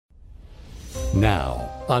Now,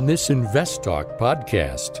 on this Invest Talk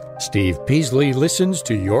podcast, Steve Peasley listens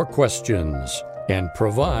to your questions and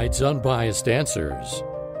provides unbiased answers.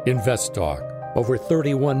 Invest Talk, over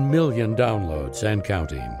 31 million downloads and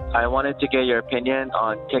counting. I wanted to get your opinion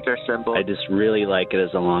on ticker symbol. I just really like it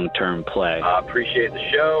as a long-term play. Appreciate the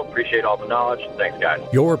show. Appreciate all the knowledge. Thanks, guys.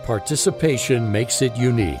 Your participation makes it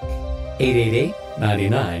unique.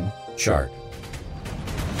 888-99-CHART.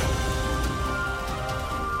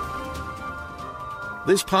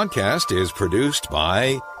 This podcast is produced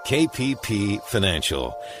by KPP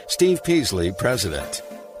Financial. Steve Peasley, President.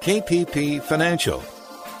 KPP Financial.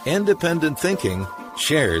 Independent thinking,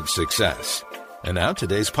 shared success. And now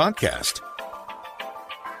today's podcast.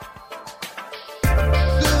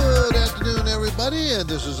 Good afternoon, everybody, and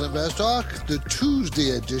this is Invest Talk, the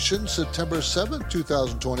Tuesday edition, September 7th,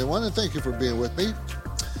 2021, and thank you for being with me.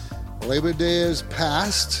 Labor Day is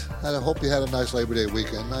past, and I hope you had a nice Labor Day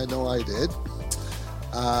weekend. I know I did.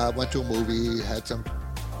 Went to a movie, had some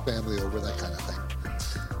family over, that kind of thing.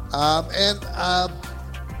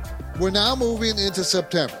 We're now moving into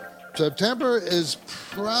September. September is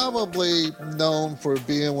probably known for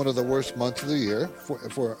being one of the worst months of the year when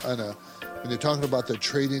you're talking about the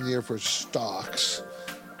trading year for stocks.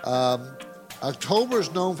 October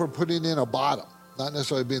is known for putting in a bottom, not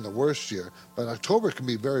necessarily being the worst year, but October can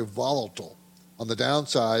be very volatile on the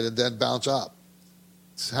downside and then bounce up.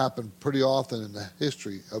 It's happened pretty often in the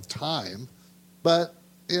history of time, but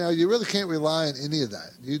you really can't rely on any of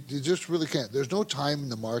that. You just really can't. There's no time in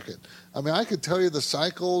the market. I mean, I could tell you the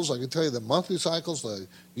cycles. I could tell you the monthly cycles, the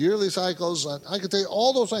yearly cycles. I could tell you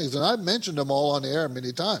all those things, and I've mentioned them all on the air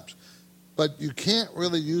many times. But you can't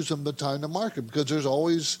really use them to time the market because there's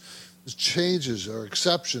always changes or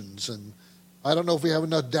exceptions, and I don't know if we have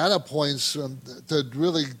enough data points to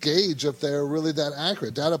really gauge if they're really that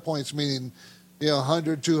accurate. Data points meaning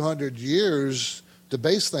 100, 200 years to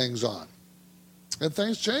base things on. And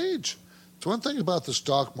things change. It's one thing about the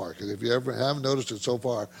stock market. If you ever haven't noticed it so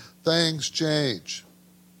far, things change.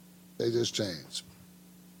 They just change.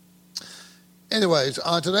 Anyways,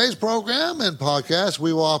 on today's program and podcast,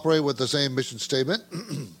 we will operate with the same mission statement,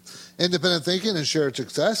 independent thinking and shared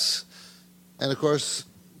success. And of course,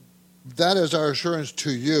 that is our assurance to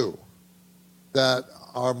you that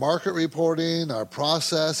our market reporting, our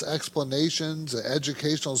process explanations, the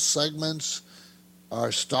educational segments,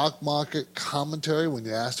 our stock market commentary when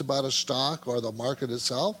you asked about a stock or the market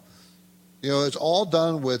itself, it's all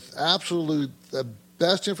done with absolute the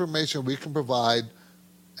best information we can provide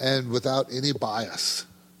and without any bias,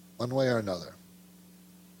 one way or another.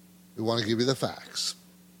 We want to give you the facts,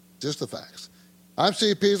 just the facts. I'm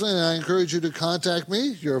Steve Peasley, and I encourage you to contact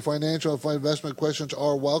me. Your financial and investment questions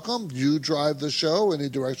are welcome. You drive the show any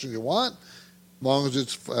direction you want. As long as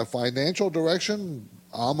it's a financial direction,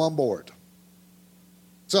 I'm on board.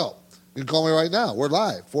 So, you can call me right now. We're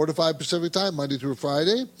live, 4 to 5 Pacific time, Monday through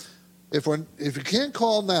Friday. If you can't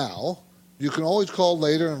call now, you can always call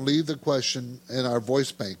later and leave the question in our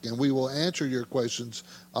voice bank, and we will answer your questions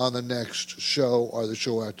on the next show or the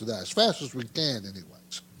show after that, as fast as we can anyways.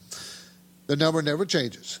 The number never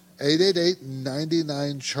changes,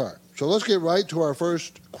 888-99-CHART. So let's get right to our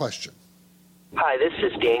first question. Hi, this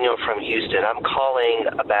is Daniel from Houston. I'm calling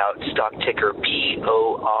about stock ticker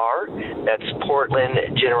POR. That's Portland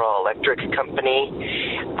General Electric Company.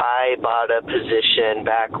 I bought a position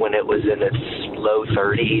back when it was in its low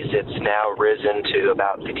 30s. It's now risen to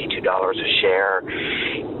about $52 a share.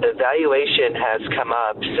 The valuation has come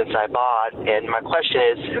up since I bought, and my question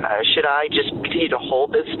is, should I just continue to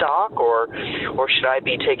hold this stock, or should I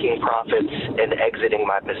be taking profits and exiting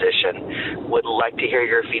my position? Would like to hear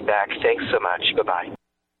your feedback. Thanks so much. Bye-bye.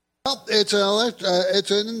 Well, it's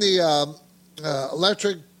in the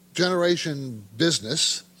electric generation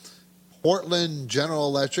business. Portland General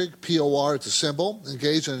Electric, POR, it's a symbol,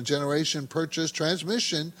 engaged in a generation, purchase,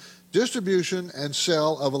 transmission, distribution, and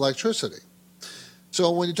sale of electricity.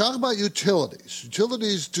 So when you talk about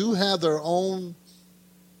utilities do have their own,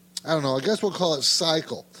 I guess we'll call it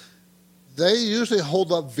cycle. They usually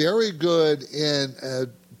hold up very good in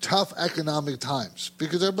tough economic times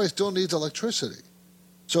because everybody still needs electricity.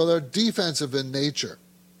 So they're defensive in nature,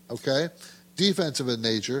 okay? Defensive in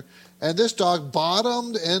nature. And this stock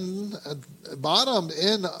bottomed in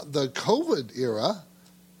the COVID era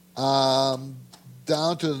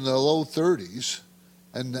down to the low 30s.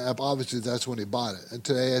 And obviously that's when he bought it. And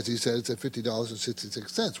today, as he said, it's at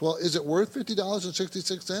 $50.66. Well, is it worth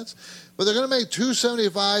 $50.66? But they're going to make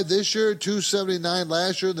 $275 this year, $279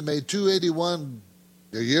 last year. They made $281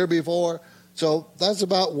 the year before. So that's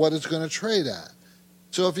about what it's going to trade at.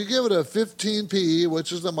 So if you give it a 15 PE,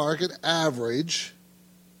 which is the market average,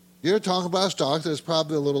 you're talking about a stock that's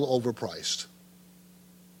probably a little overpriced.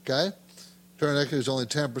 Okay? Return on equity is only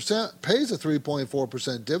 10%, pays a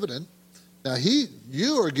 3.4% dividend. Now,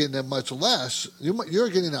 you are getting it much less. You're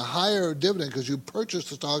getting a higher dividend because you purchased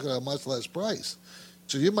the stock at a much less price.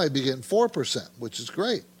 So you might be getting 4%, which is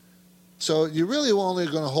great. So you really only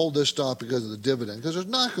going to hold this stock because of the dividend, because there's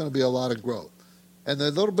not going to be a lot of growth. And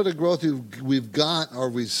the little bit of growth we've got or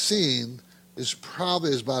we've seen is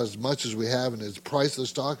probably about as much as we have, and the price of the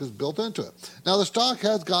stock is built into it. Now, the stock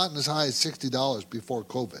has gotten as high as $60 before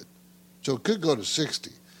COVID, so it could go to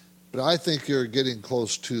 $60. But I think you're getting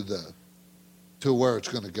close to where it's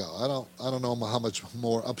going to go. I don't know how much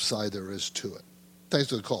more upside there is to it. Thanks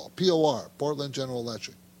for the call. POR, Portland General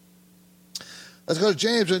Electric. Let's go to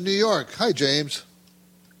James in New York. Hi, James.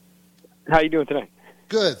 How you doing today?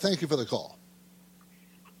 Good. Thank you for the call.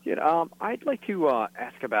 Good. I'd like to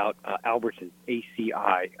ask about Albertsons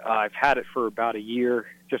ACI. I've had it for about a year,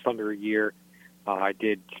 just under a year. I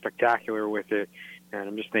did spectacular with it, and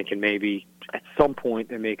I'm just thinking maybe at some point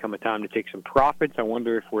there may come a time to take some profits. I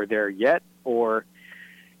wonder if we're there yet, or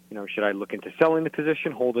should I look into selling the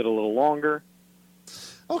position, hold it a little longer?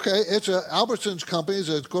 Okay, it's Albertsons company. It's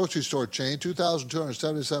a grocery store chain,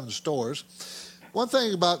 2,277 stores. One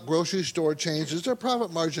thing about grocery store chains is their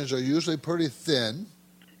profit margins are usually pretty thin.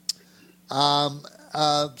 So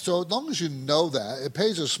as long as you know that, it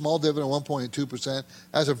pays a small dividend, 1.2%,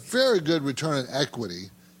 has a very good return on equity,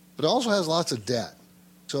 but also has lots of debt.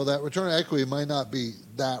 So that return on equity might not be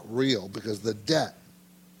that real because the debt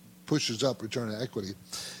pushes up return on equity.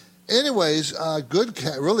 Anyways,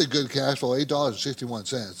 really good cash flow,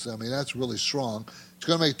 $8.61. I mean, that's really strong. It's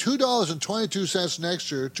going to make $2.22 next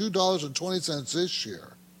year, $2.20 this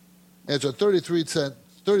year. And it's a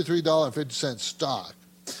 $33.50 stock.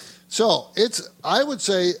 So I would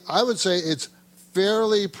say it's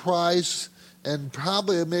fairly priced and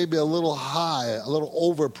probably maybe a little high, a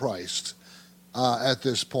little overpriced at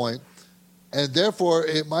this point. And therefore,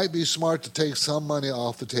 it might be smart to take some money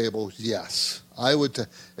off the table. Yes, I would.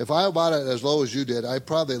 If I bought it as low as you did, I'd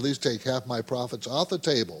probably at least take half my profits off the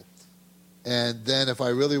table. And then if I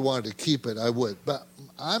really wanted to keep it, I would. But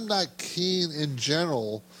I'm not keen in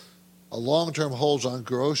general on long-term holds on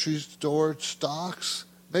grocery store stocks.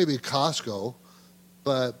 Maybe Costco,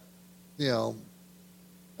 but, I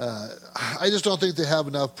just don't think they have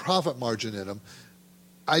enough profit margin in them.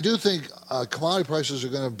 I do think commodity prices are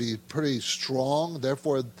going to be pretty strong.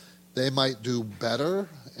 Therefore, they might do better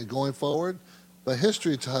going forward. But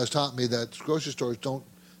history has taught me that grocery stores don't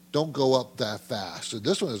go up that fast. So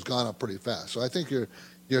this one has gone up pretty fast. So I think your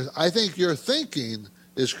thinking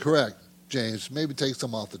is correct, James. Maybe take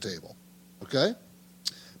some off the table. Okay?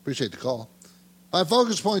 Appreciate the call. My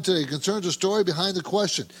focus point today concerns the story behind the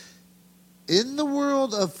question. In the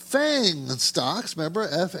world of FANG stocks, remember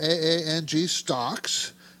F-A-A-N-G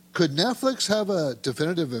stocks, could Netflix have a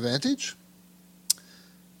definitive advantage?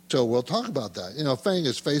 So we'll talk about that. FANG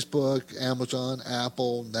is Facebook, Amazon,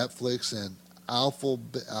 Apple, Netflix, and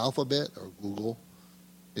Alphabet or Google.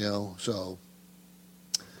 So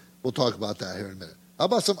we'll talk about that here in a minute. How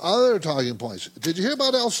about some other talking points? Did you hear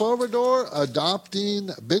about El Salvador adopting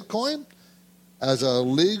Bitcoin as a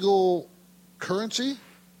legal currency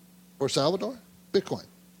for Salvador? Bitcoin.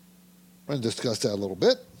 We're going to discuss that a little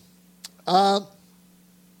bit.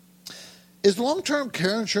 Is long-term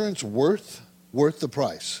care insurance worth the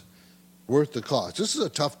price, worth the cost? This is a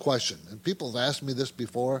tough question, and people have asked me this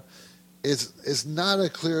before. It's not a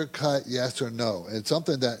clear-cut yes or no. It's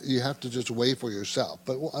something that you have to just weigh for yourself.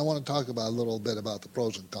 But I want to talk about a little bit about the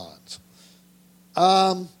pros and cons.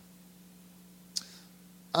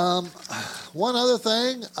 One other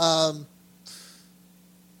thing,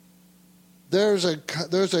 there's a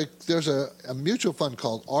mutual fund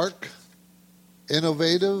called ARK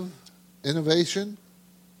Innovation,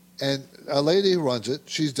 and a lady who runs it.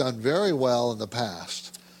 She's done very well in the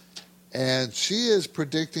past, and she is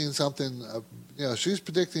predicting something. She's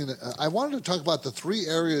predicting. I wanted to talk about the three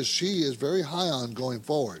areas she is very high on going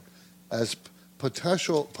forward as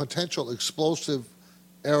potential explosive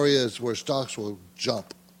areas where stocks will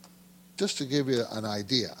jump. Just to give you an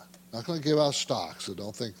idea. Not going to give out stocks, so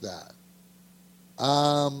don't think that.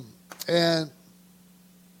 And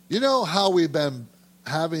you know how we've been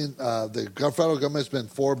having the federal government's been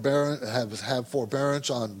have forbearance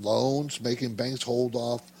on loans, making banks hold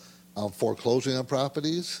off foreclosing on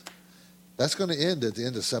properties? That's going to end at the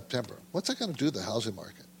end of September. What's that going to do to the housing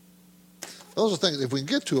market? Those are things. If we can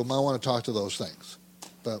get to them, I want to talk to those things.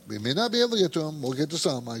 But we may not be able to get to them. We'll get to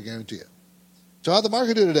some, I guarantee you. So how'd the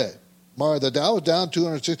market do today? The Dow was down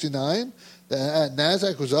 269. The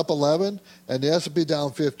NASDAQ was up 11, and the S&P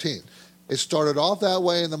down 15. It started off that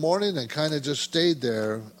way in the morning and kind of just stayed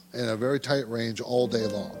there in a very tight range all day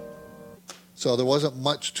long. So there wasn't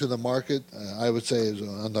much to the market. I would say it was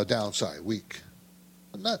on the downside, weak.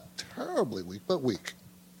 Not terribly weak, but weak.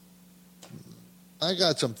 I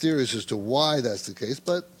got some theories as to why that's the case,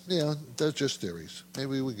 but, they're just theories.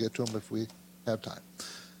 Maybe we get to them if we have time.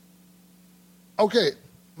 Okay,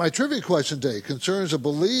 my trivia question today concerns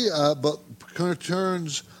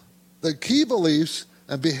concerns the key beliefs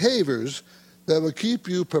and behaviors that will keep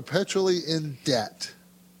you perpetually in debt,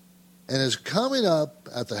 and is coming up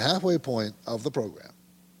at the halfway point of the program.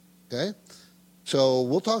 Okay, so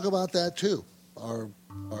we'll talk about that too. Our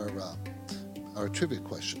trivia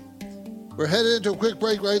question. We're headed into a quick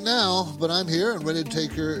break right now, but I'm here and ready to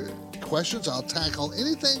take your questions. I'll tackle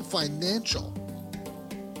anything financial.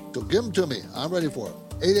 So give them to me. I'm ready for it.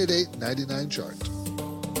 888-99-CHART.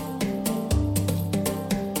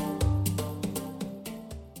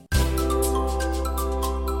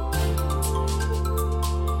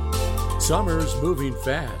 Summer's moving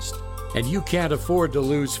fast, and you can't afford to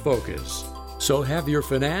lose focus. So have your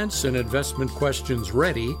finance and investment questions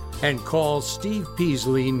ready and call Steve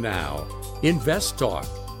Peasley now. Invest Talk,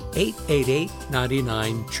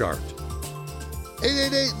 888-99-CHART.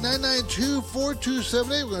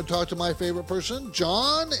 888-992-4278. We're going to talk to my favorite person,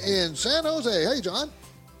 John in San Jose. Hey, John.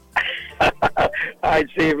 Hi,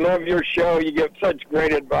 Steve. Love your show. You give such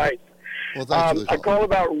great advice. Well, thank you. I call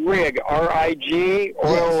about RIG, R-I-G,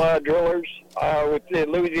 oil drillers with the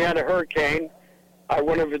Louisiana hurricane. I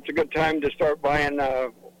wonder if it's a good time to start buying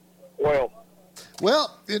oil.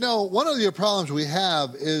 Well, one of the problems we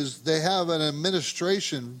have is they have an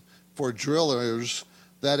administration for drillers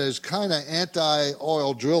that is kind of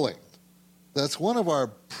anti-oil drilling. That's one of our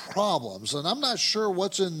problems, and I'm not sure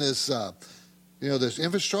what's in this, this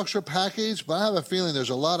infrastructure package, but I have a feeling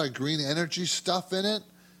there's a lot of green energy stuff in it,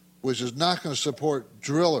 which is not going to support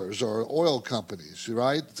drillers or oil companies,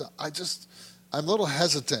 right? So I'm a little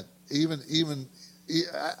hesitant, even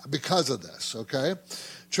because of this, okay?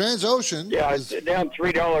 Transocean. Yeah, it's down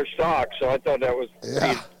 $3 stock, so I thought that was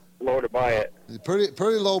pretty low to buy it. Pretty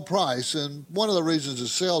low price, and one of the reasons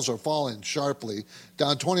is sales are falling sharply,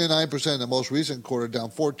 down 29% in the most recent quarter, down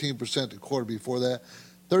 14% the quarter before that,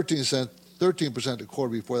 13% the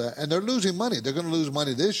quarter before that, and they're losing money. They're going to lose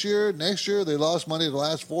money this year, next year. They lost money the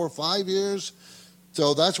last 4 or 5 years,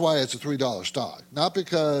 so that's why it's a $3 stock. Not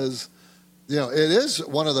because, it is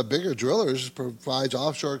one of the bigger drillers, provides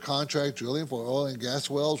offshore contract drilling for oil and gas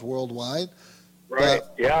wells worldwide. Right,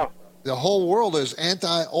 but the whole world is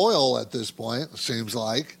anti-oil at this point, it seems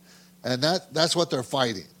like, and that's what they're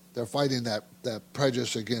fighting. They're fighting that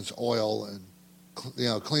prejudice against oil, and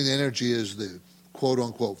clean energy is the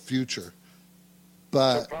quote-unquote future.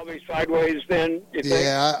 But so probably sideways then, you think?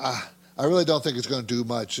 Yeah, I really don't think it's going to do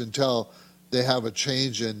much until they have a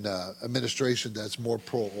change in administration that's more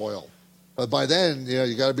pro-oil. But by then,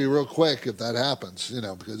 you got to be real quick if that happens,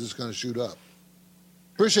 because it's going to shoot up.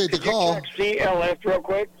 Appreciate the call. Check CLF real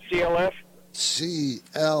quick. CLF.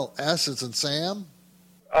 CLS, it's in Sam?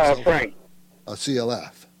 Frank.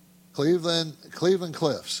 CLF. Cleveland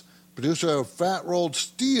Cliffs. Producer of fat-rolled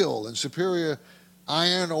steel and superior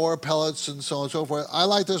iron ore pellets and so on and so forth. I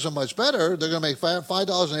like this one much better. They're going to make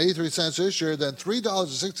 $5.83 this year, then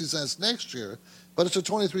 $3.60 next year, but it's a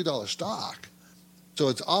 $23 stock. So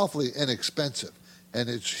it's awfully inexpensive, and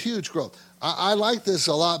it's huge growth. I like this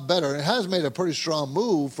a lot better. It has made a pretty strong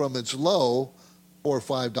move from its low, $4 or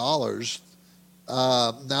 $5.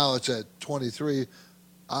 Now it's at 23.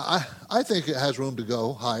 I think it has room to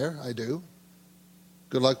go higher. I do.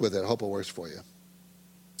 Good luck with it. I hope it works for you.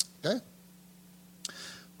 Okay?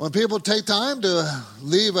 When people take time to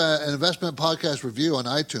leave an investment podcast review on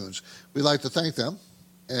iTunes, we like to thank them,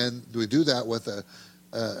 and we do that with a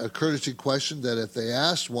courtesy question that if they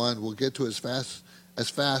ask one, we'll get to as fast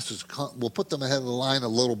as we'll put them ahead of the line a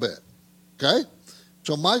little bit. Okay?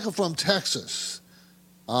 So Michael from Texas.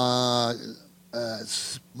 My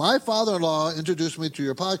father-in-law introduced me to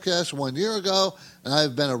your podcast 1 year ago, and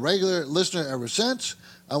I've been a regular listener ever since.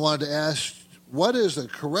 I wanted to ask, what is the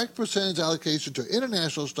correct percentage allocation to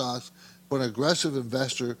international stocks for an aggressive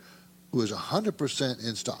investor who is 100%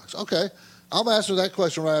 in stocks? Okay. I'll answer that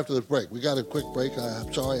question right after the break. We got a quick break.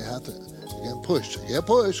 I'm sorry, I have to get pushed.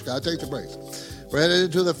 Got to take the break. We're headed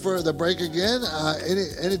into the break again.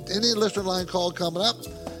 Any listener line call coming up,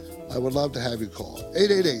 I would love to have you call.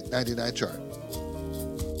 888-99-CHART.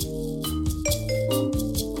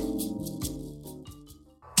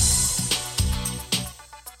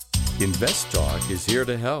 Invest Talk is here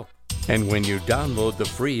to help. And when you download the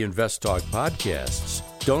free Invest Talk podcasts,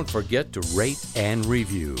 don't forget to rate and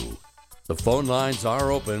review. The phone lines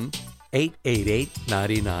are open.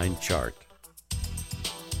 888-99-CHART.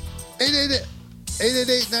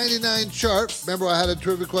 888-99-CHART. Remember, I had a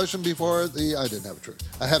trivia question before I didn't have a trivia.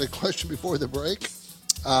 I had a question before the break,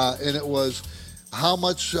 and it was how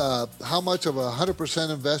much of a 100%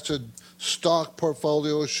 invested stock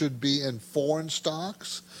portfolio should be in foreign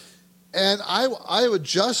stocks. And I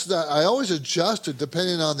adjust that. I always adjust it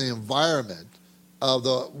depending on the environment of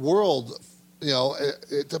the world. You know,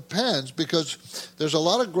 it depends because there's a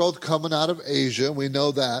lot of growth coming out of Asia. We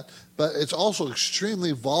know that, but it's also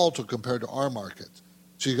extremely volatile compared to our markets.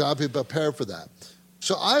 So you got to be prepared for that.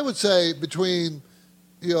 So I would say between,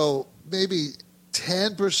 maybe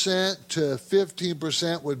 10% to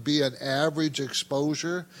 15% would be an average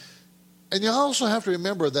exposure. And you also have to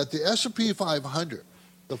remember that the S&P 500,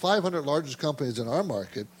 the 500 largest companies in our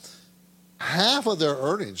market, half of their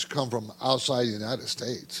earnings come from outside the United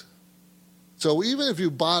States. So even if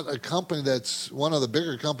you bought a company that's one of the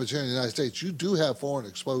bigger companies here in the United States, you do have foreign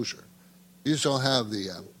exposure. You just don't have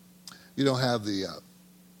the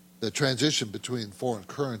transition between foreign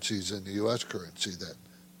currencies and the U.S. currency that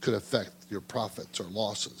could affect your profits or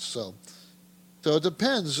losses. So it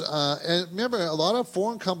depends. And remember, a lot of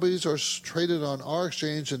foreign companies are traded on our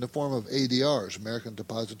exchange in the form of ADRs, American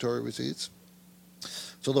Depository Receipts.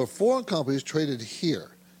 So they're foreign companies traded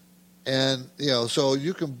here. And, so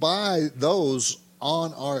you can buy those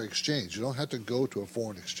on our exchange. You don't have to go to a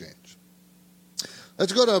foreign exchange.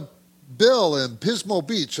 Let's go to Bill in Pismo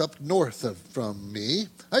Beach up north from me.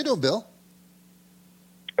 How you doing, Bill?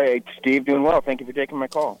 Hey, Steve, doing well. Thank you for taking my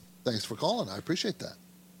call. Thanks for calling. I appreciate that.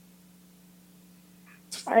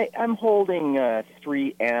 I'm holding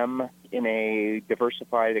 3M in a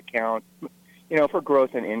diversified account, for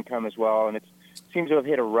growth and income as well, and it seems to have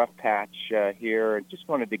hit a rough patch here. I just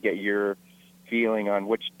wanted to get your feeling on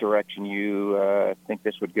which direction you think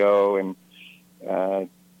this would go and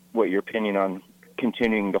what your opinion on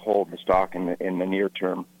continuing to hold the stock in the near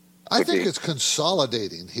term. I think it's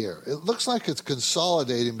consolidating here. It looks like it's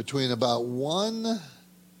consolidating between about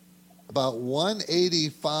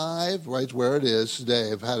 185, right where it is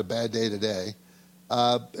today. I've had a bad day today,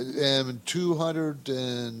 and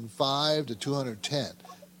 205 to 210.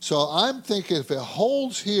 So I'm thinking if it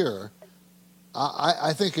holds here,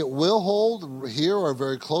 I think it will hold here or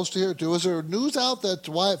very close to here. Was there news out that's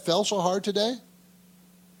why it fell so hard today?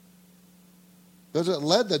 Because it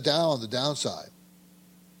led the downside.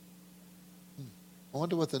 I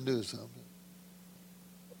wonder what the news is.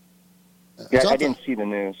 Yeah, I didn't see the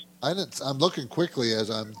news. I'm looking quickly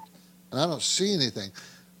and I don't see anything.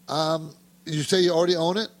 You say you already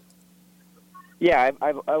own it? Yeah,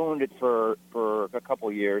 I've owned it for a couple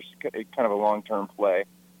of years, kind of a long-term play.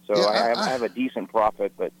 So yeah, I have a decent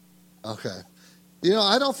profit, but... Okay.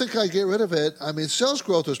 I don't think I get rid of it. I mean, sales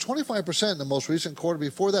growth was 25% in the most recent quarter.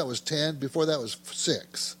 Before that was 10. Before that was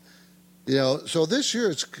 6. So this year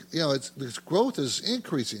its growth is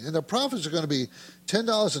increasing, and the profits are going to be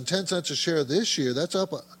 $10.10 a share this year. That's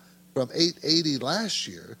up from $8.80 last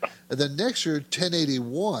year, and then next year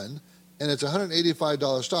 $10.81, and it's a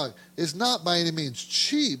 $185 stock. It's not by any means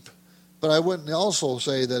cheap, but I wouldn't also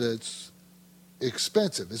say that it's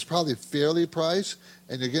expensive. It's probably fairly priced,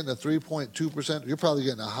 and you're getting a 3.2%. You're probably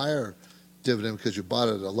getting a higher dividend because you bought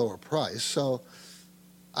it at a lower price. So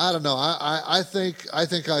I don't know. I think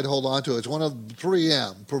I'd hold on to it. It's one of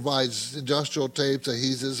 3M, provides industrial tapes,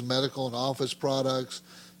 adhesives, medical and office products,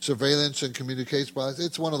 surveillance and communications products.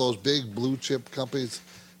 It's one of those big blue chip companies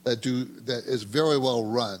that is very well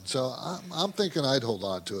run. So I'm thinking I'd hold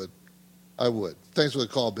on to it. I would. Thanks for the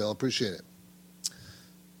call, Bill. Appreciate it.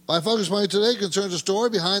 My focus point today concerns a story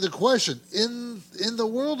behind the question. In the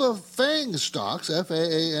world of FANG stocks,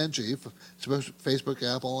 F-A-A-N-G, Facebook,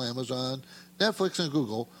 Apple, Amazon, Netflix, and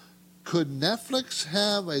Google, could Netflix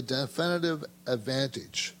have a definitive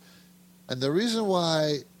advantage? And the reason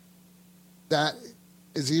why that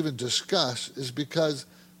is even discussed is because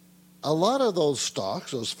a lot of those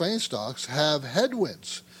stocks, those FANG stocks, have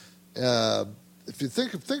headwinds. If you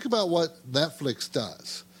think about what Netflix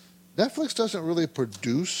does, Netflix doesn't really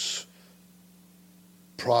produce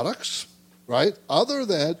products, right? Other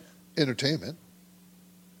than entertainment.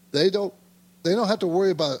 They don't have to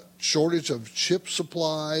worry about shortage of chip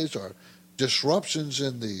supplies or disruptions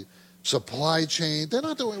in the supply chain. They don't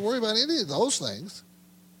have to worry about any of those things,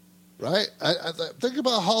 right? Think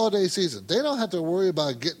about holiday season. They don't have to worry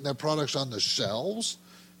about getting their products on the shelves.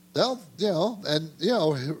 They'll,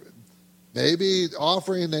 maybe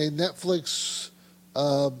offering a Netflix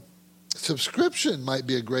subscription might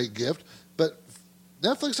be a great gift, but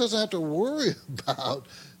Netflix doesn't have to worry about,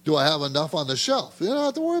 do I have enough on the shelf? You don't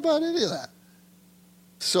have to worry about any of that.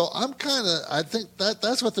 So I think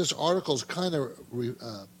that's what this article is kind of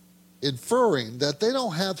inferring, that they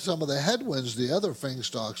don't have some of the headwinds the other FANG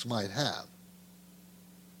stocks might have.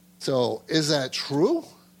 So is that true?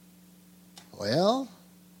 Well,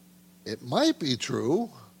 it might be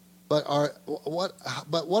true, but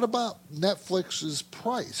what about Netflix's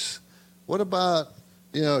price? What about,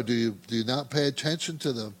 do you not pay attention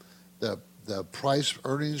to the price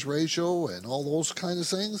earnings ratio and all those kind of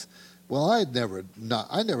things? Well, I never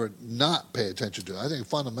not pay attention to it. I think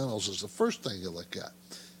fundamentals is the first thing you look at.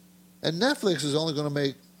 And Netflix is only going to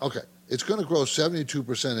make, it's going to grow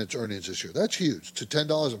 72% its earnings this year. That's huge, to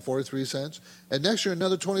 $10.43. And next year,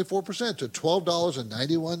 another 24% to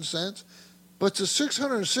 $12.91. But it's a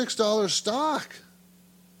 $606 stock.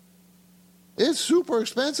 It's super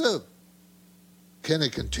expensive. Can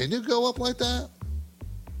it continue to go up like that?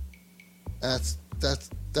 That's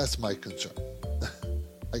my concern.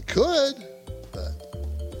 I could, but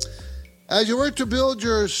as you work to build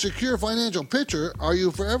your secure financial picture, are you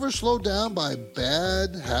forever slowed down by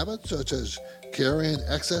bad habits such as carrying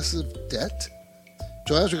excessive debt?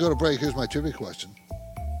 So as we go to break, here's my trivia question.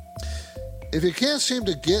 If you can't seem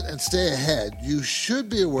to get and stay ahead, you should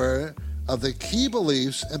be aware of the key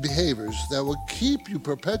beliefs and behaviors that will keep you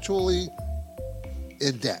perpetually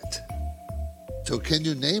in debt. So can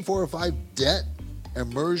you name 4 or 5 debt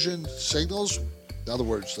immersion signals? In other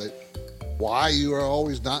words, why you are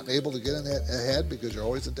always not able to get ahead because you're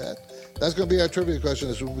always in debt? That's going to be our trivia question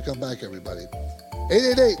as when we come back, everybody.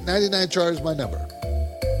 888-99-CHART is my number.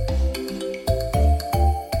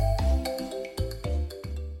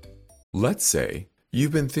 Let's say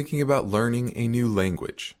you've been thinking about learning a new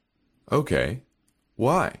language. Okay,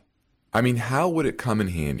 why? I mean, how would it come in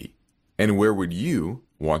handy? And where would you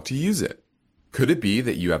want to use it? Could it be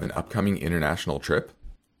that you have an upcoming international trip?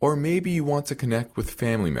 Or maybe you want to connect with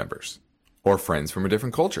family members or friends from a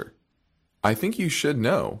different culture. I think you should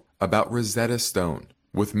know about Rosetta Stone.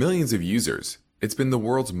 With millions of users, it's been the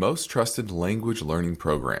world's most trusted language learning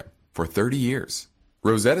program for 30 years.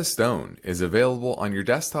 Rosetta Stone is available on your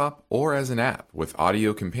desktop or as an app with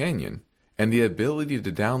Audio Companion and the ability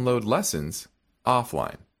to download lessons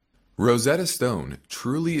offline. Rosetta Stone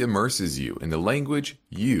truly immerses you in the language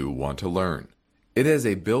you want to learn. It has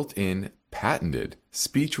a built-in, patented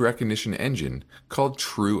speech recognition engine called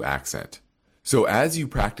True Accent. So as you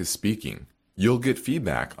practice speaking, you'll get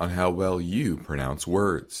feedback on how well you pronounce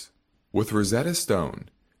words. With Rosetta Stone,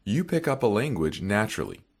 you pick up a language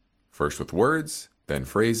naturally, first with words, then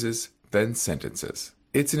phrases, then sentences.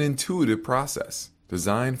 It's an intuitive process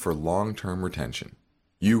designed for long-term retention.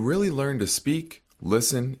 You really learn to speak,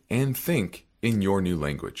 listen, and think in your new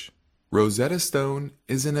language. Rosetta Stone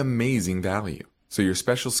is an amazing value, so your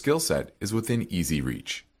special skill set is within easy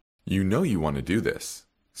reach. You know you want to do this,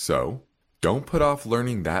 so don't put off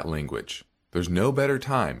learning that language. There's no better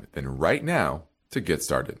time than right now to get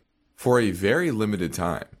started. For a very limited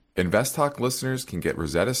time, InvestTalk listeners can get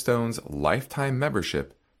Rosetta Stone's lifetime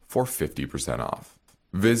membership for 50% off.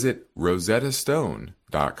 Visit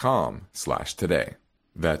rosettastone.com/today.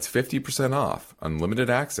 That's 50% off unlimited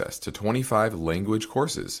access to 25 language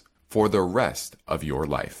courses for the rest of your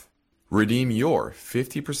life. Redeem your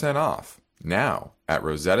 50% off now at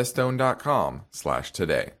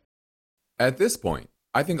rosettastone.com/today. At this point,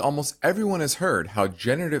 I think almost everyone has heard how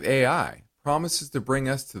generative AI promises to bring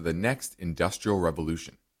us to the next industrial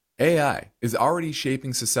revolution. AI is already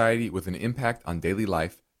shaping society with an impact on daily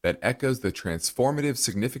life that echoes the transformative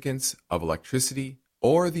significance of electricity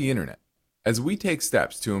or the internet. As we take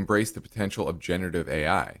steps to embrace the potential of generative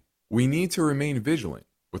AI, we need to remain vigilant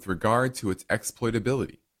with regard to its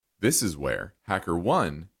exploitability. This is where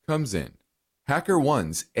HackerOne comes in.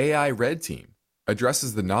 HackerOne's AI Red Team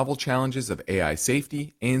addresses the novel challenges of AI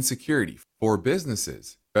safety and security for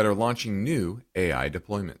businesses that are launching new AI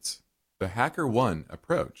deployments. The HackerOne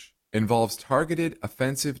approach involves targeted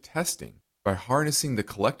offensive testing by harnessing the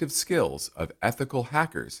collective skills of ethical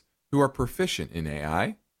hackers who are proficient in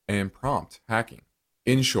AI and prompt hacking.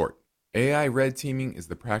 In short, AI red teaming is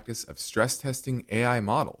the practice of stress testing AI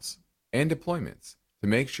models and deployments to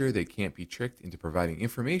make sure they can't be tricked into providing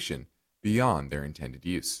information beyond their intended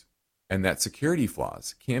use, and that security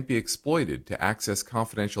flaws can't be exploited to access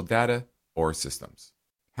confidential data or systems.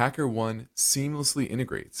 HackerOne seamlessly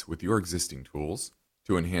integrates with your existing tools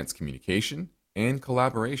to enhance communication and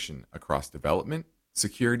collaboration across development,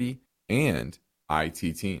 security, and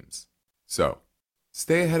IT teams. So,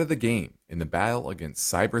 stay ahead of the game in the battle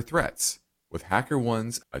against cyber threats with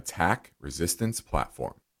HackerOne's attack resistance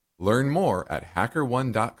platform. Learn more at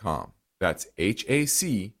hackerone.com. That's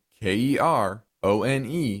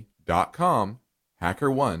HackerOne.com,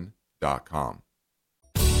 hackerone.com.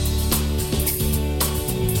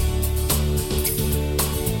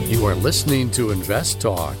 You are listening to Invest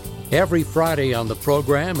Talk. Every Friday on the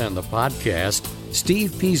program and the podcast,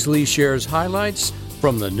 Steve Peasley shares highlights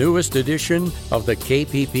from the newest edition of the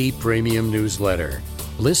KPP Premium Newsletter.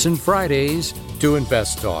 Listen Fridays to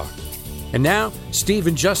Invest Talk. And now, Steve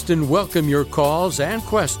and Justin welcome your calls and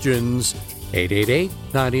questions.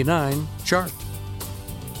 888-99-CHART.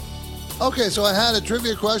 Okay, so I had a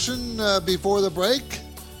trivia question before the break.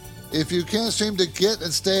 If you can't seem to get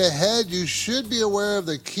and stay ahead, you should be aware of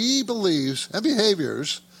the key beliefs and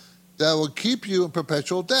behaviors that will keep you in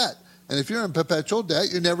perpetual debt. And if you're in perpetual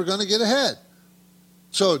debt, you're never going to get ahead.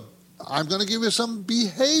 So I'm going to give you some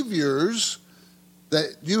behaviors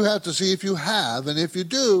that you have to see if you have. And if you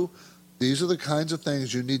do, these are the kinds of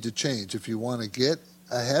things you need to change if you want to get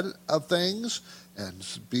ahead of things and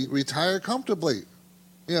retire comfortably,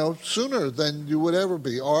 sooner than you would ever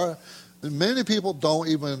be. Or many people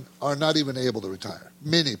are not even able to retire.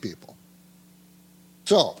 Many people.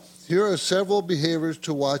 So here are several behaviors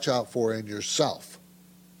to watch out for in yourself.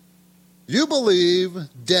 You believe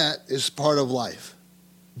debt is part of life.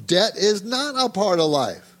 Debt is not a part of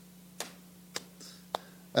life.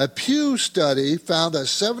 A Pew study found that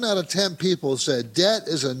 7 out of 10 people said debt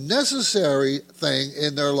is a necessary thing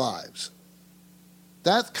in their lives.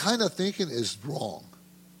 That kind of thinking is wrong.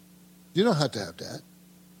 You don't have to have debt.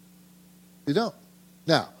 You don't.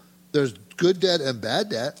 Now, there's good debt and bad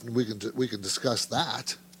debt, and we can discuss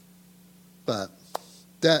that. But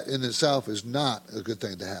debt in itself is not a good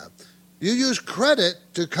thing to have. You use credit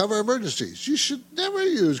to cover emergencies. You should never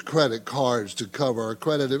use credit cards to cover, or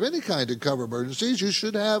credit of any kind to cover emergencies. You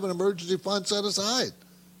should have an emergency fund set aside.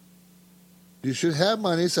 You should have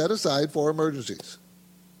money set aside for emergencies.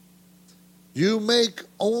 You make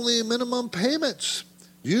only minimum payments.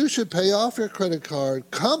 You should pay off your credit card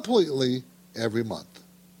completely every month.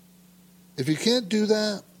 If you can't do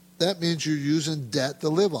that, that means you're using debt to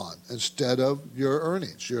live on instead of your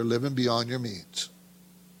earnings. You're living beyond your means.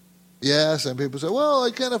 Yes, and people say, well,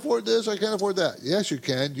 I can't afford this, I can't afford that. Yes, you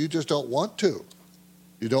can. You just don't want to.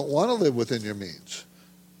 You don't want to live within your means.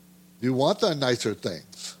 You want the nicer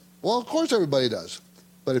things. Well, of course everybody does.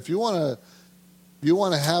 But if you want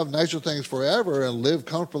to have nicer things forever and live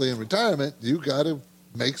comfortably in retirement, you got to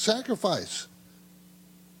make sacrifice.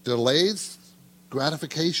 Delayed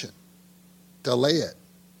gratification. Delay it.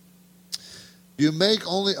 You make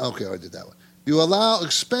only, okay, I did that one. You allow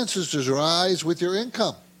expenses to rise with your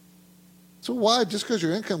income. So why, just because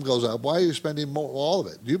your income goes up, why are you spending more, all of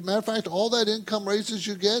it? Matter of fact, all that income raises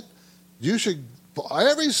you get, you should,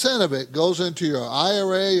 every cent of it goes into your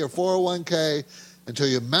IRA, your 401k, until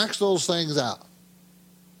you max those things out.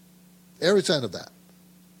 Every cent of that.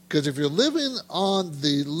 Because if you're living on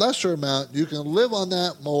the lesser amount, you can live on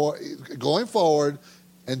that more going forward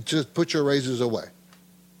and just put your raises away.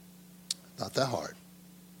 Not that hard.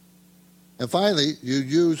 And finally, you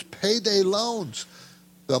use payday loans,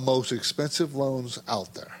 the most expensive loans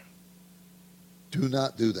out there. Do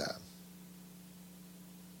not do that.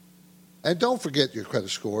 And don't forget your credit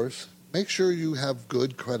scores. Make sure you have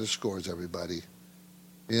good credit scores, everybody.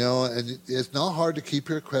 And it's not hard to keep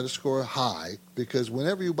your credit score high because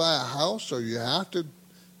whenever you buy a house or you have to,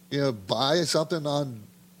 buy something on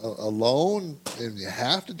a loan and you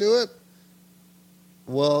have to do it,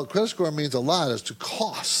 well, credit score means a lot as to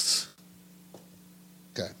costs.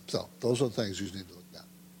 Okay, so those are the things you need to look at.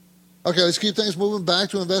 Okay, let's keep things moving back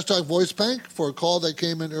to Invest Talk Voice Bank for a call that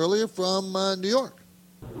came in earlier from New York.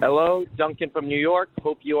 Hello, Duncan from New York.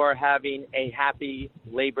 Hope you are having a happy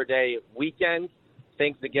Labor Day weekend.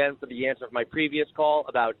 Thanks again for the answer of my previous call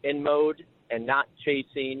about InMode and not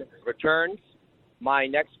chasing returns. My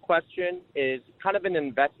next question is kind of an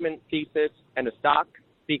investment thesis and a stock.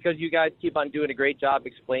 Because you guys keep on doing a great job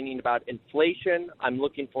explaining about inflation, I'm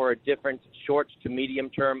looking for a different short to medium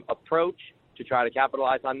term approach to try to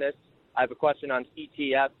capitalize on this. I have a question on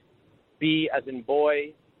ETF, B as in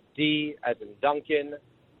boy, D as in Duncan,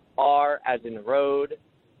 R as in road,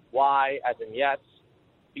 Y as in yes,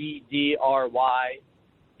 BDRY,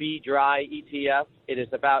 B dry ETF. It is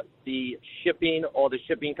about the shipping, all the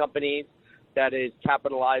shipping companies that is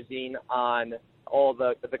capitalizing on all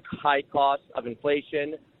the high costs of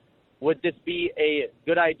inflation. Would this be a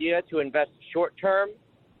good idea to invest short term?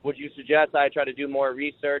 Would you suggest I try to do more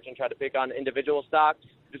research and try to pick on individual stocks?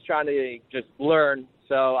 Just trying to learn.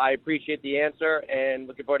 So I appreciate the answer and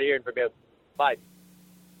looking forward to hearing from you. Bye.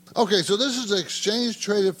 Okay, so this is an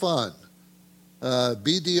exchange-traded fund,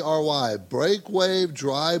 BDRY, Breakwave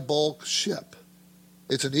Dry Bulk Ship.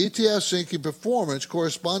 It's an ETF seeking performance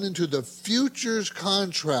corresponding to the futures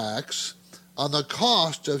contracts on the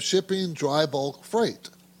cost of shipping dry bulk freight.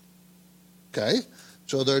 Okay,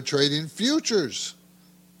 so they're trading futures.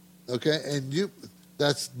 Okay, and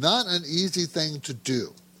that's not an easy thing to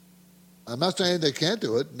do. I'm not saying they can't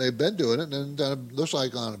do it. They've been doing it, and it looks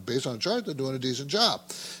like based on the chart, they're doing a decent job.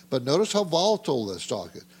 But notice how volatile this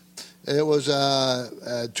stock is. It was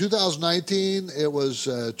 2019. It was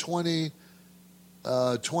 $22,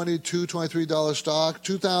 $23 stock.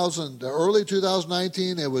 Early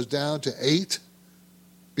 2019, it was down to $8.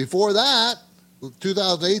 Before that,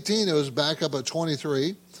 2018, it was back up at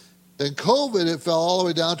 23. Then COVID, it fell all the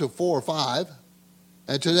way down to 4 or 5,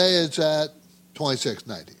 and today it's at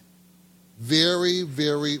 26.90. Very,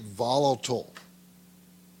 very volatile.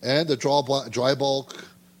 And the dry bulk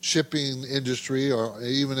shipping industry, or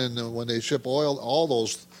even when they ship oil,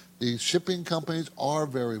 the shipping companies are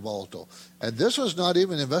very volatile. And this was not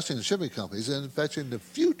even investing in shipping companies, it's investing in the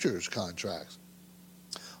futures contracts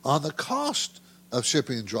on the cost of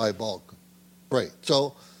shipping dry bulk freight.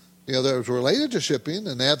 So, they're related to shipping,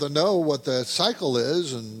 and they have to know what the cycle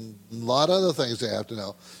is and a lot of other things they have to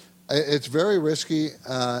know. It's very risky,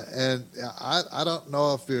 and I don't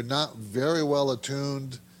know if you're not very well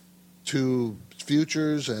attuned to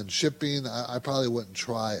futures and shipping, I probably wouldn't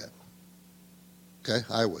try it. Okay,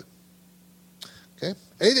 I would. Okay,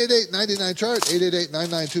 888-99-CHART,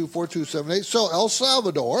 888-992-4278. So El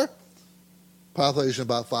Salvador, population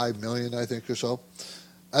about 5 million, I think, or so,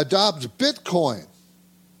 adopts Bitcoin.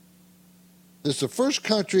 This is the first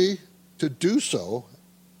country to do so,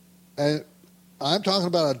 and I'm talking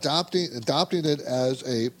about adopting it as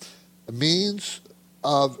a means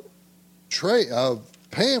of trade, of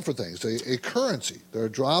paying for things, a currency. They're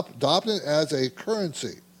adopting it as a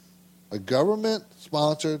currency, a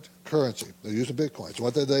government-sponsored currency. They're using Bitcoin. So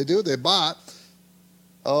what did they do? They bought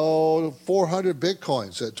 400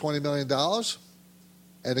 Bitcoins at $20 million,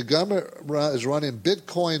 and the government is running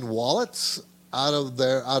Bitcoin wallets out of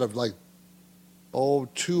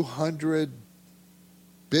 200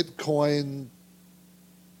 Bitcoin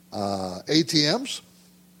ATMs,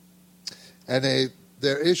 and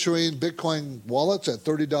they're issuing Bitcoin wallets at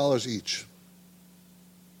 $30 each.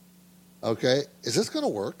 Okay, is this going to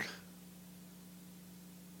work?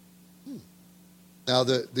 Now,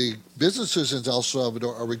 the businesses in El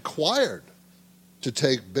Salvador are required to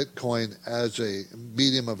take Bitcoin as a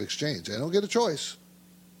medium of exchange. They don't get a choice.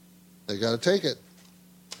 They got to take it.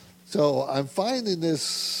 So I'm finding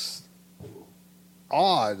this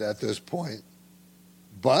odd at this point,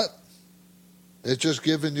 but it's just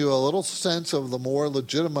giving you a little sense of the more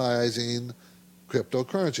legitimizing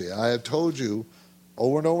cryptocurrency. I have told you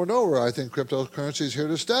over and over and over, I think cryptocurrency is here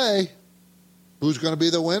to stay. Who's going to be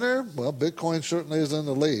the winner? Well, Bitcoin certainly is in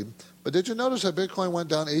the lead. But did you notice that Bitcoin went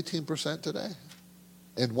down 18% today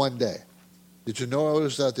in one day? Did you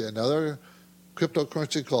notice that another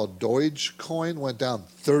cryptocurrency called Dogecoin went down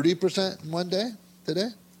 30% in one day today?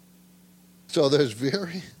 So there's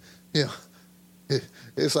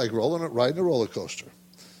it's like riding a roller coaster.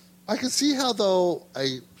 I can see how, though,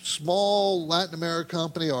 a small Latin American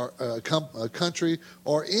company or a country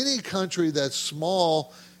or any country that's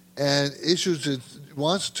small and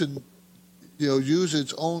wants to use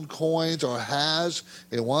its own coins or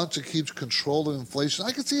wants to keep control of inflation.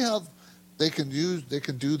 I can see how they can do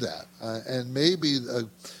that, and maybe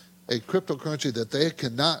a cryptocurrency that they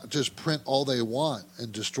cannot just print all they want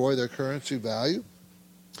and destroy their currency value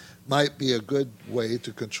might be a good way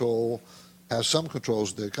to have some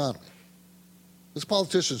controls of the economy. These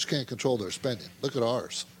politicians can't control their spending. Look at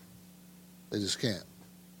ours. They just can't.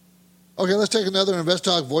 Okay, let's take another Invest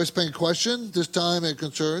Talk voice bank question. This time it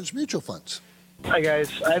concerns mutual funds. Hi,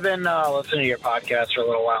 guys. I've been listening to your podcast for a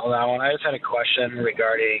little while now, and I just had a question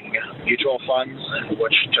regarding mutual funds and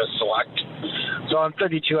which to select. So I'm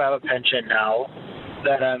 32. I have a pension now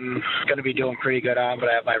that I'm going to be doing pretty good on, but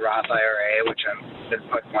I have my Roth IRA, which I've been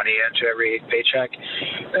putting money into every paycheck.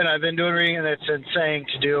 And I've been doing reading, and it's been saying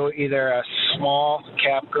to do either a small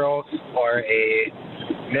cap growth or a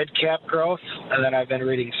mid-cap growth. And then I've been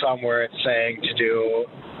reading some where it's saying to do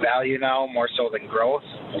value now more so than growth.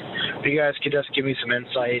 If you guys could just give me some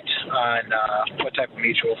insight on what type of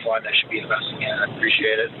mutual fund I should be investing in, I'd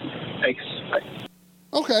appreciate it. Thanks. Bye.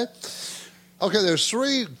 Okay, there's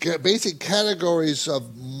three basic categories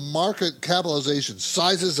of market capitalization,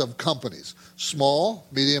 sizes of companies: small,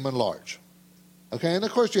 medium, and large. Okay, and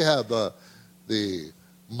of course you have the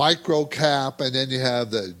micro cap, and then you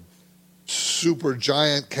have the super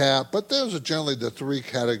giant cap, but those are generally the three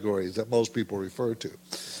categories that most people refer to.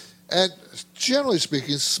 And generally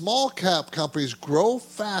speaking, small cap companies grow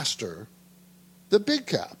faster than big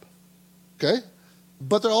cap, okay?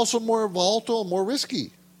 But they're also more volatile, more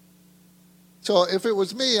risky. So if it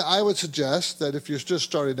was me, I would suggest that if you're just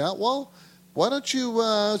starting out, well, why don't you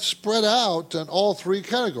spread out in all three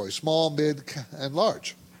categories, small, mid, and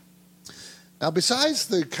large? Now, besides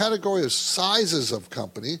the category of sizes of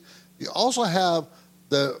company, you also have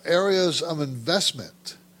the areas of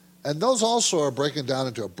investment. And those also are breaking down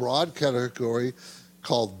into a broad category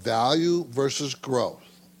called value versus growth.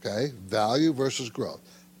 Okay? Value versus growth.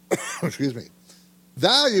 Excuse me.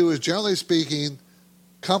 Value is, generally speaking,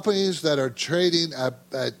 companies that are trading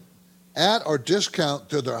at or discount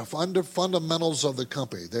to their fundamentals of the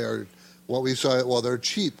company. They're what we say, well, they're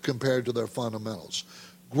cheap compared to their fundamentals.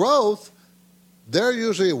 Growth, they're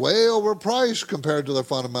usually way overpriced compared to their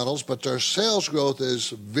fundamentals, but their sales growth is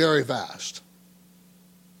very fast.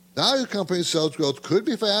 Value companies' sales growth could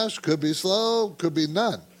be fast, could be slow, could be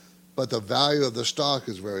none, but the value of the stock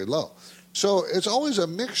is very low. So it's always a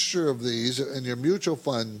mixture of these in your mutual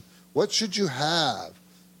fund. What should you have?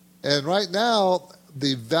 And right now,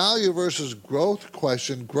 the value versus growth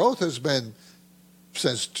question, growth has been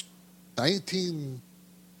since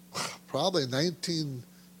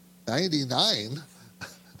 1999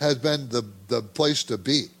 has been the place to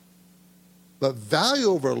be. But value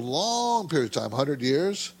over a long period of time, 100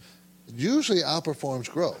 years, usually outperforms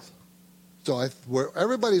growth. So where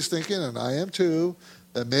everybody's thinking, and I am too,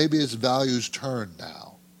 that maybe it's value's turn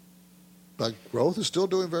now. But growth is still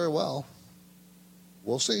doing very well.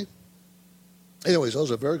 We'll see. Anyways,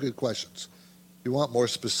 those are very good questions. If you want more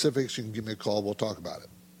specifics, you can give me a call. We'll talk about it.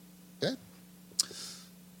 Okay?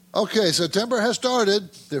 Okay, September has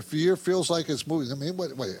started. The year feels like it's moving. I mean,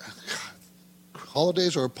 wait. God,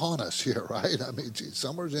 holidays are upon us here, right? I mean, geez,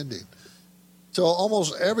 summer's ending. So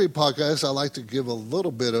almost every podcast, I like to give a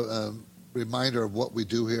little bit of a reminder of what we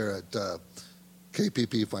do here at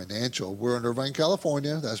KPP Financial. We're in Irvine,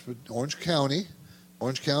 California. That's Orange County.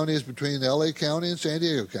 Orange County is between L.A. County and San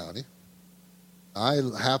Diego County. I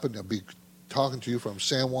happen to be talking to you from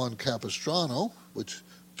San Juan Capistrano, which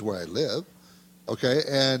is where I live. Okay,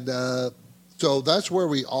 and so that's where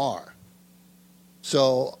we are.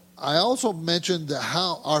 So I also mentioned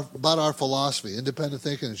about our philosophy, independent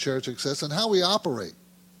thinking and shared success, and how we operate.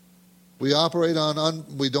 We operate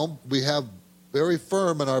we have very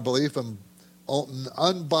firm in our belief in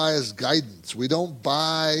unbiased guidance. We don't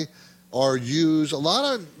buy or use a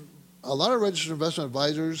lot of registered investment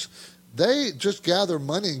advisors. They just gather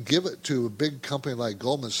money and give it to a big company like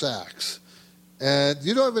Goldman Sachs. And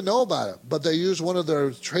you don't even know about it, but they use one of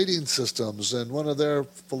their trading systems and one of their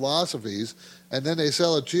philosophies, and then they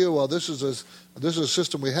sell it to you. Well, this is a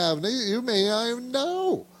system we have. And you may not even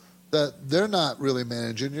know that they're not really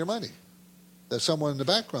managing your money, that someone in the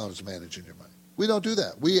background is managing your money. We don't do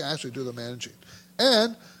that. We actually do the managing.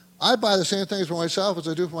 And I buy the same things for myself as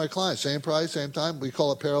I do for my clients. Same price, same time. We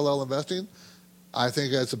call it parallel investing. I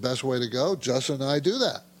think that's the best way to go. Justin and I do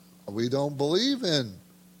that. We don't believe in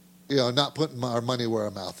not putting our money where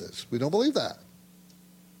our mouth is. We don't believe that.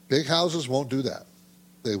 Big houses won't do that.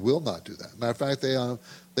 They will not do that. Matter of fact,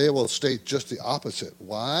 they will state just the opposite.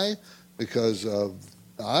 Why? Because to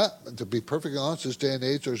be perfectly honest, this day and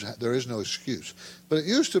age, there is no excuse. But it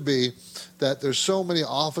used to be that there's so many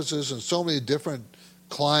offices and so many different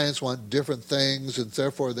clients want different things, and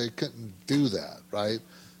therefore they couldn't do that, right?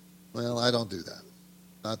 Well, I don't do that.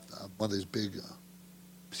 Not one of these big,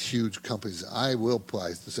 huge companies. I will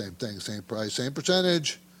price the same thing, same price, same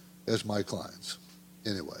percentage as my clients.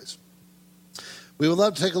 Anyways, we would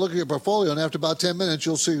love to take a look at your portfolio, and after about 10 minutes,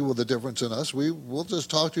 you'll see the difference in us. We'll just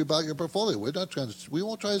talk to you about your portfolio. We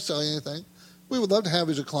won't try to sell you anything. We would love to have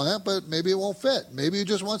you as a client, but maybe it won't fit. Maybe you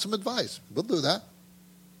just want some advice. We'll do that.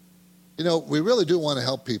 We really do want to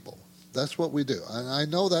help people. That's what we do. And I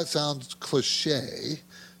know that sounds cliche,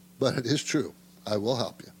 but it is true. I will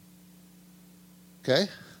help you. Okay?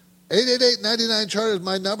 888-99-CHART is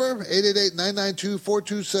my number,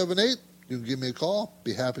 888-992-4278. You can give me a call.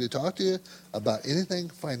 Be happy to talk to you about anything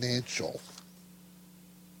financial.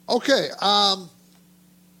 Okay.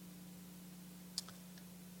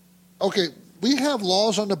 We have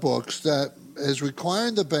laws on the books that is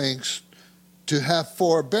requiring the banks to have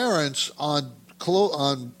forbearance on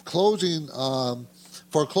foreclosing on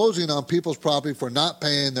people's property for not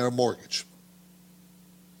paying their mortgage.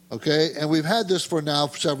 Okay, and we've had this for now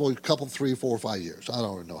for 3, 4, 5 years. I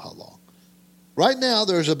don't even know how long. Right now,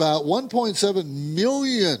 there's about 1.7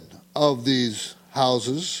 million of these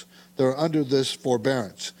houses that are under this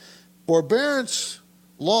forbearance. Forbearance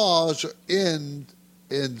laws end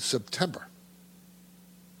in September.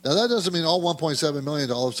 Now, that doesn't mean all 1.7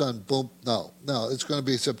 million all of a sudden, boom, no. It's going to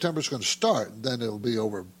be September's going to start, and then it'll be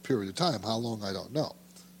over a period of time. How long, I don't know.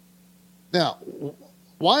 Now,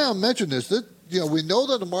 why I'm mentioning this, we know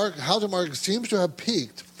that the housing market seems to have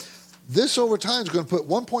peaked. This over time is going to put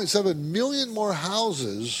 1.7 million more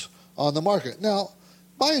houses on the market. Now,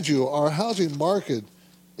 mind you, our housing market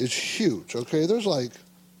is huge, okay? There's like,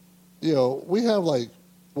 we have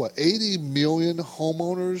 80 million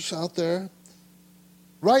homeowners out there.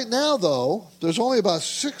 Right now, though, there's only about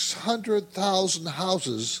 600,000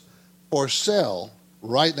 houses for sale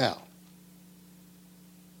right now.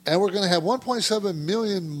 And we're going to have 1.7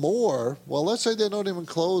 million more. Well, let's say they don't even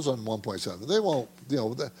close on 1.7. They won't,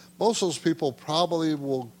 most of those people probably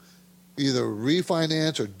will either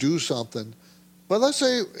refinance or do something. But let's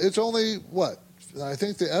say it's only, I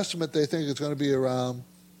think the estimate they think is going to be around,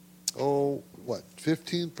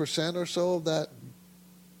 15% or so of that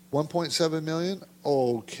 1.7 million?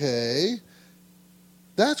 Okay.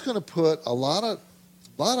 That's going to put a lot of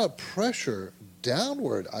pressure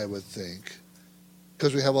downward, I would think,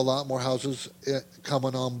 because we have a lot more houses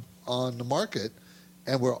coming on the market,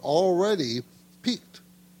 and we're already peaked.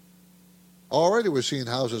 Already we're seeing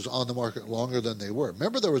houses on the market longer than they were.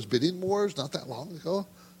 Remember there was bidding wars not that long ago?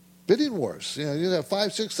 Bidding wars. You'd have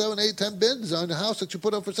 5, 6, 7, 8, 10 bids on the house that you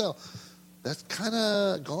put up for sale. That's kind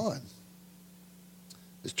of gone.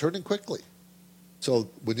 It's turning quickly. So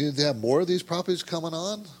we need to have more of these properties coming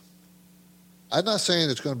on. I'm not saying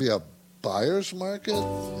it's going to be a buyer's market.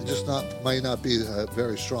 It just might not be a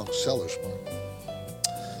very strong seller's market.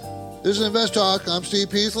 This is Invest Talk. I'm Steve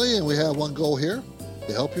Peasley, and we have one goal here,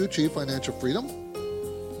 to help you achieve financial freedom.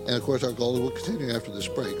 And, of course, our goal will continue after this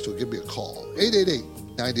break, so give me a call,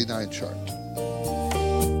 888-99-CHART.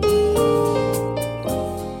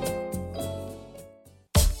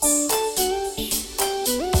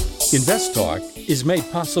 Invest Talk is made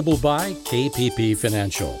possible by KPP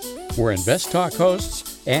Financial, where Invest Talk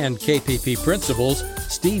hosts and KPP principals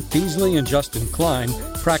Steve Peasley and Justin Klein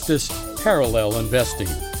practice parallel investing.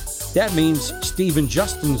 That means Steve and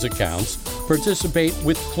Justin's accounts participate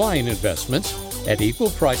with client investments at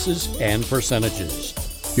equal prices and percentages.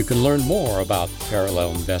 You can learn more about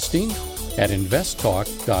parallel investing at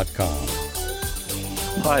investtalk.com.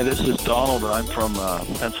 Hi, this is Donald. I'm from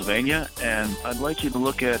Pennsylvania, and I'd like you to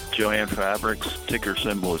look at JOANN Fabrics. Ticker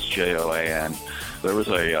symbol is JOAN. There was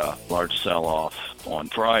a large sell-off on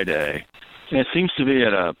Friday, and it seems to be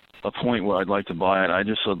at a point where I'd like to buy it. I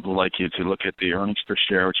just would like you to look at the earnings per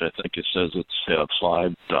share, which I think it says it's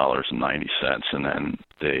 $5.90, and then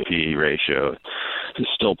the PE ratio is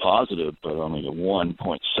still positive, but only a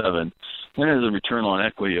 1.7. And there's a return on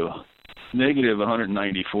equity of negative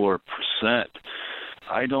 194%.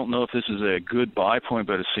 I don't know if this is a good buy point,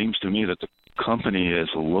 but it seems to me that the company is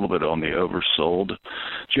a little bit on the oversold.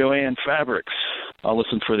 JOANN Fabrics. I'll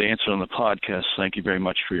listen for the answer on the podcast. Thank you very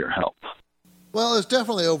much for your help. Well, it's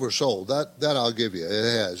definitely oversold. That I'll give you. It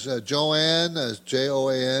has. JOANN,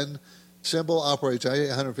 JOAN, symbol operates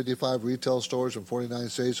 855 retail stores in 49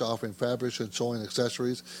 states offering fabrics and sewing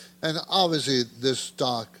accessories. And obviously this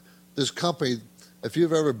company, if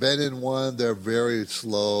you've ever been in one, they're very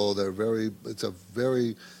slow. It's a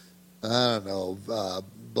very,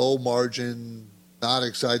 low margin, not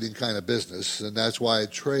exciting kind of business. And that's why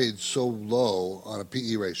it trades so low on a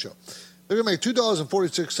PE ratio. They're going to make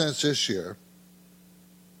 $2.46 this year.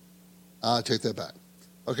 I'll take that back.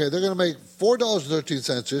 Okay, they're going to make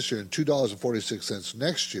 $4.13 this year and $2.46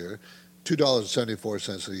 next year,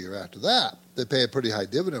 $2.74 the year after that. They pay a pretty high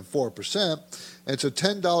dividend, 4%, and it's a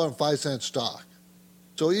 $10.05 stock.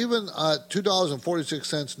 So even at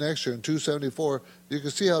 $2.46 next year and $2.74, you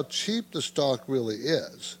can see how cheap the stock really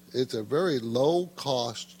is. It's a very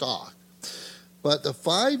low-cost stock. But the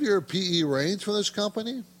 5-year PE range for this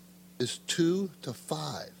company is 2 to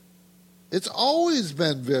 5. It's always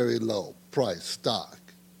been very low price stock.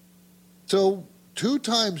 So 2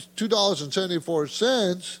 times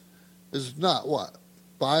 $2.74 is not what?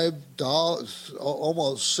 $5,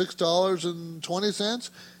 almost $6.20.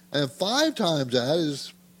 And 5 times that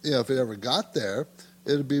is, if it ever got there,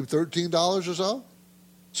 it would be $13 or so.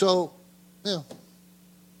 So,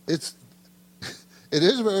 it is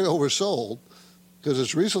very oversold because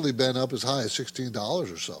it's recently been up as high as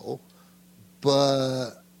 $16 or so.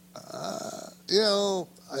 But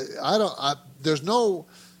there's no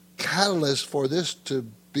catalyst for this to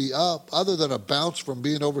be up other than a bounce from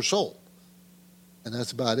being oversold. And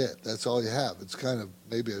that's about it. That's all you have. It's kind of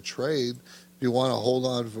maybe a trade. If you want to hold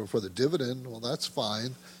on for the dividend, well, that's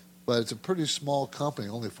fine. But it's a pretty small company,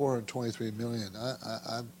 only $423 million.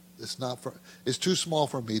 It's too small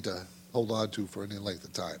for me to hold on to for any length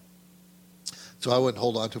of time. So I wouldn't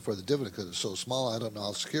hold on to it for the dividend because it's so small. I don't know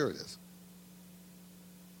how secure it is.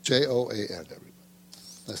 JOAN, everybody.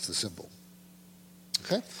 That's the symbol.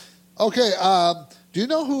 Okay. Do you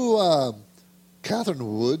know who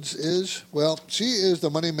Catherine Woods is? Well, she is the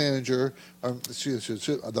money manager, she is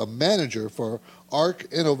the manager for ARK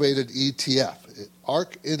Innovative ETF.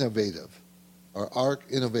 ARK Innovative, or ARK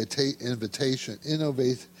Innovation.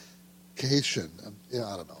 Yeah,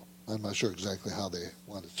 I don't know. I'm not sure exactly how they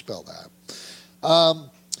want to spell that.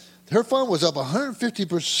 Her fund was up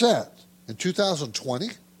 150% in 2020.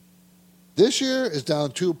 This year is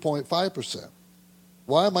down 2.5%.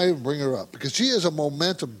 Why am I even bringing her up? Because she is a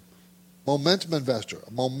momentum investor.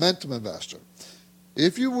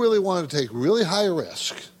 If you really want to take really high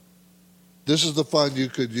risk, this is the fund you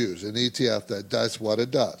could use, an ETF that does what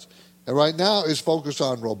it does. And right now it's focused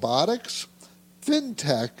on robotics,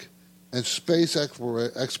 fintech, and space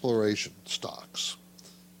exploration stocks.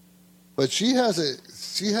 But she has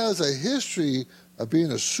a history of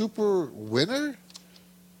being a super winner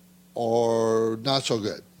or not so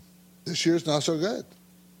good. This year's not so good.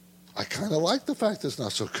 I kind of like the fact that it's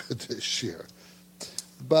not so good this year.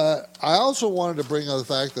 But I also wanted to bring up the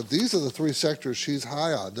fact that these are the three sectors she's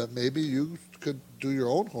high on, that maybe you could do your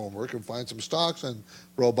own homework and find some stocks in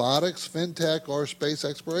robotics, fintech, or space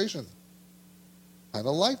exploration. Kind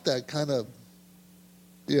of like that kind of,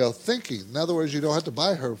 thinking. In other words, you don't have to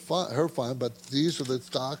buy her fund, but these are the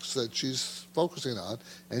stocks that she's focusing on,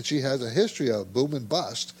 and she has a history of boom and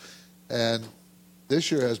bust. And this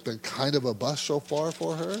year has been kind of a bust so far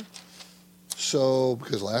for her. So,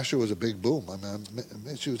 because last year was a big boom. I mean,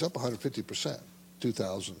 she was up 150%,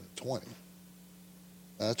 2020.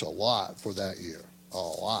 That's a lot for that year. A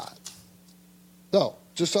lot. So,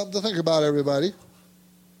 just something to think about, everybody.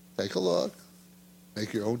 Take a look.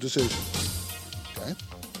 Make your own decision. Okay?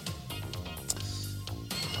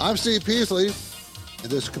 I'm Steve Peasley,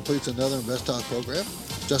 and this completes another Invest Talk program.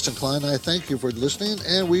 Justin Klein and I thank you for listening,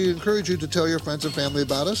 and we encourage you to tell your friends and family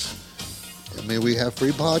about us. I mean, we have free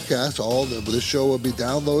podcasts. This show will be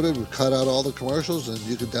downloaded. We cut out all the commercials, and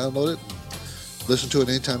you can download it and listen to it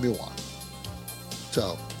anytime you want.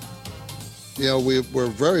 So, we're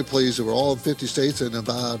very pleased that we're all in 50 states and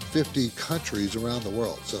about 50 countries around the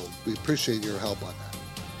world. So we appreciate your help on that.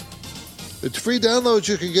 It's free downloads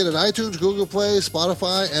you can get at iTunes, Google Play,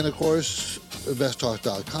 Spotify, and, of course,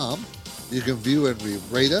 investtalk.com. You can view and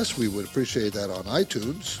rate us. We would appreciate that on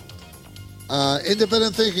iTunes.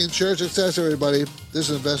 Independent thinking, share success, everybody. This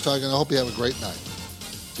is Invest Talk, and I hope you have a great night.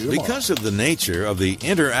 See you tomorrow. Because of the nature of the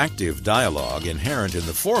interactive dialogue inherent in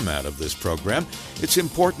the format of this program, it's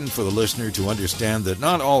important for the listener to understand that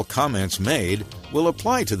not all comments made will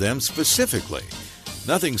apply to them specifically.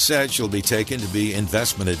 Nothing said shall be taken to be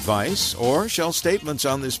investment advice, or shall statements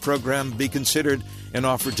on this program be considered an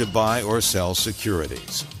offer to buy or sell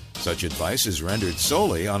securities. Such advice is rendered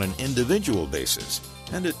solely on an individual basis,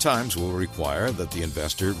 and at times will require that the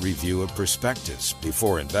investor review a prospectus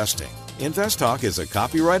before investing. Invest Talk is a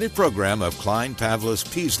copyrighted program of Klein Pavlis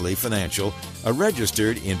Peasley Financial, a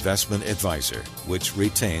registered investment advisor, which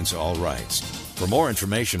retains all rights. For more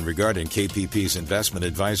information regarding KPP's investment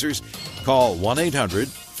advisors, call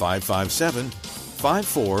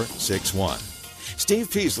 1-800-557-5461.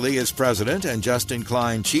 Steve Peasley is President and Justin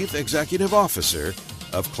Klein Chief Executive Officer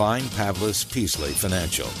of Klein Pavlis Peasley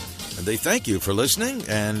Financial. And they thank you for listening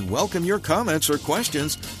and welcome your comments or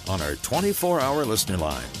questions on our 24-hour listener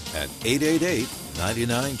line at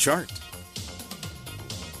 888-99-CHART.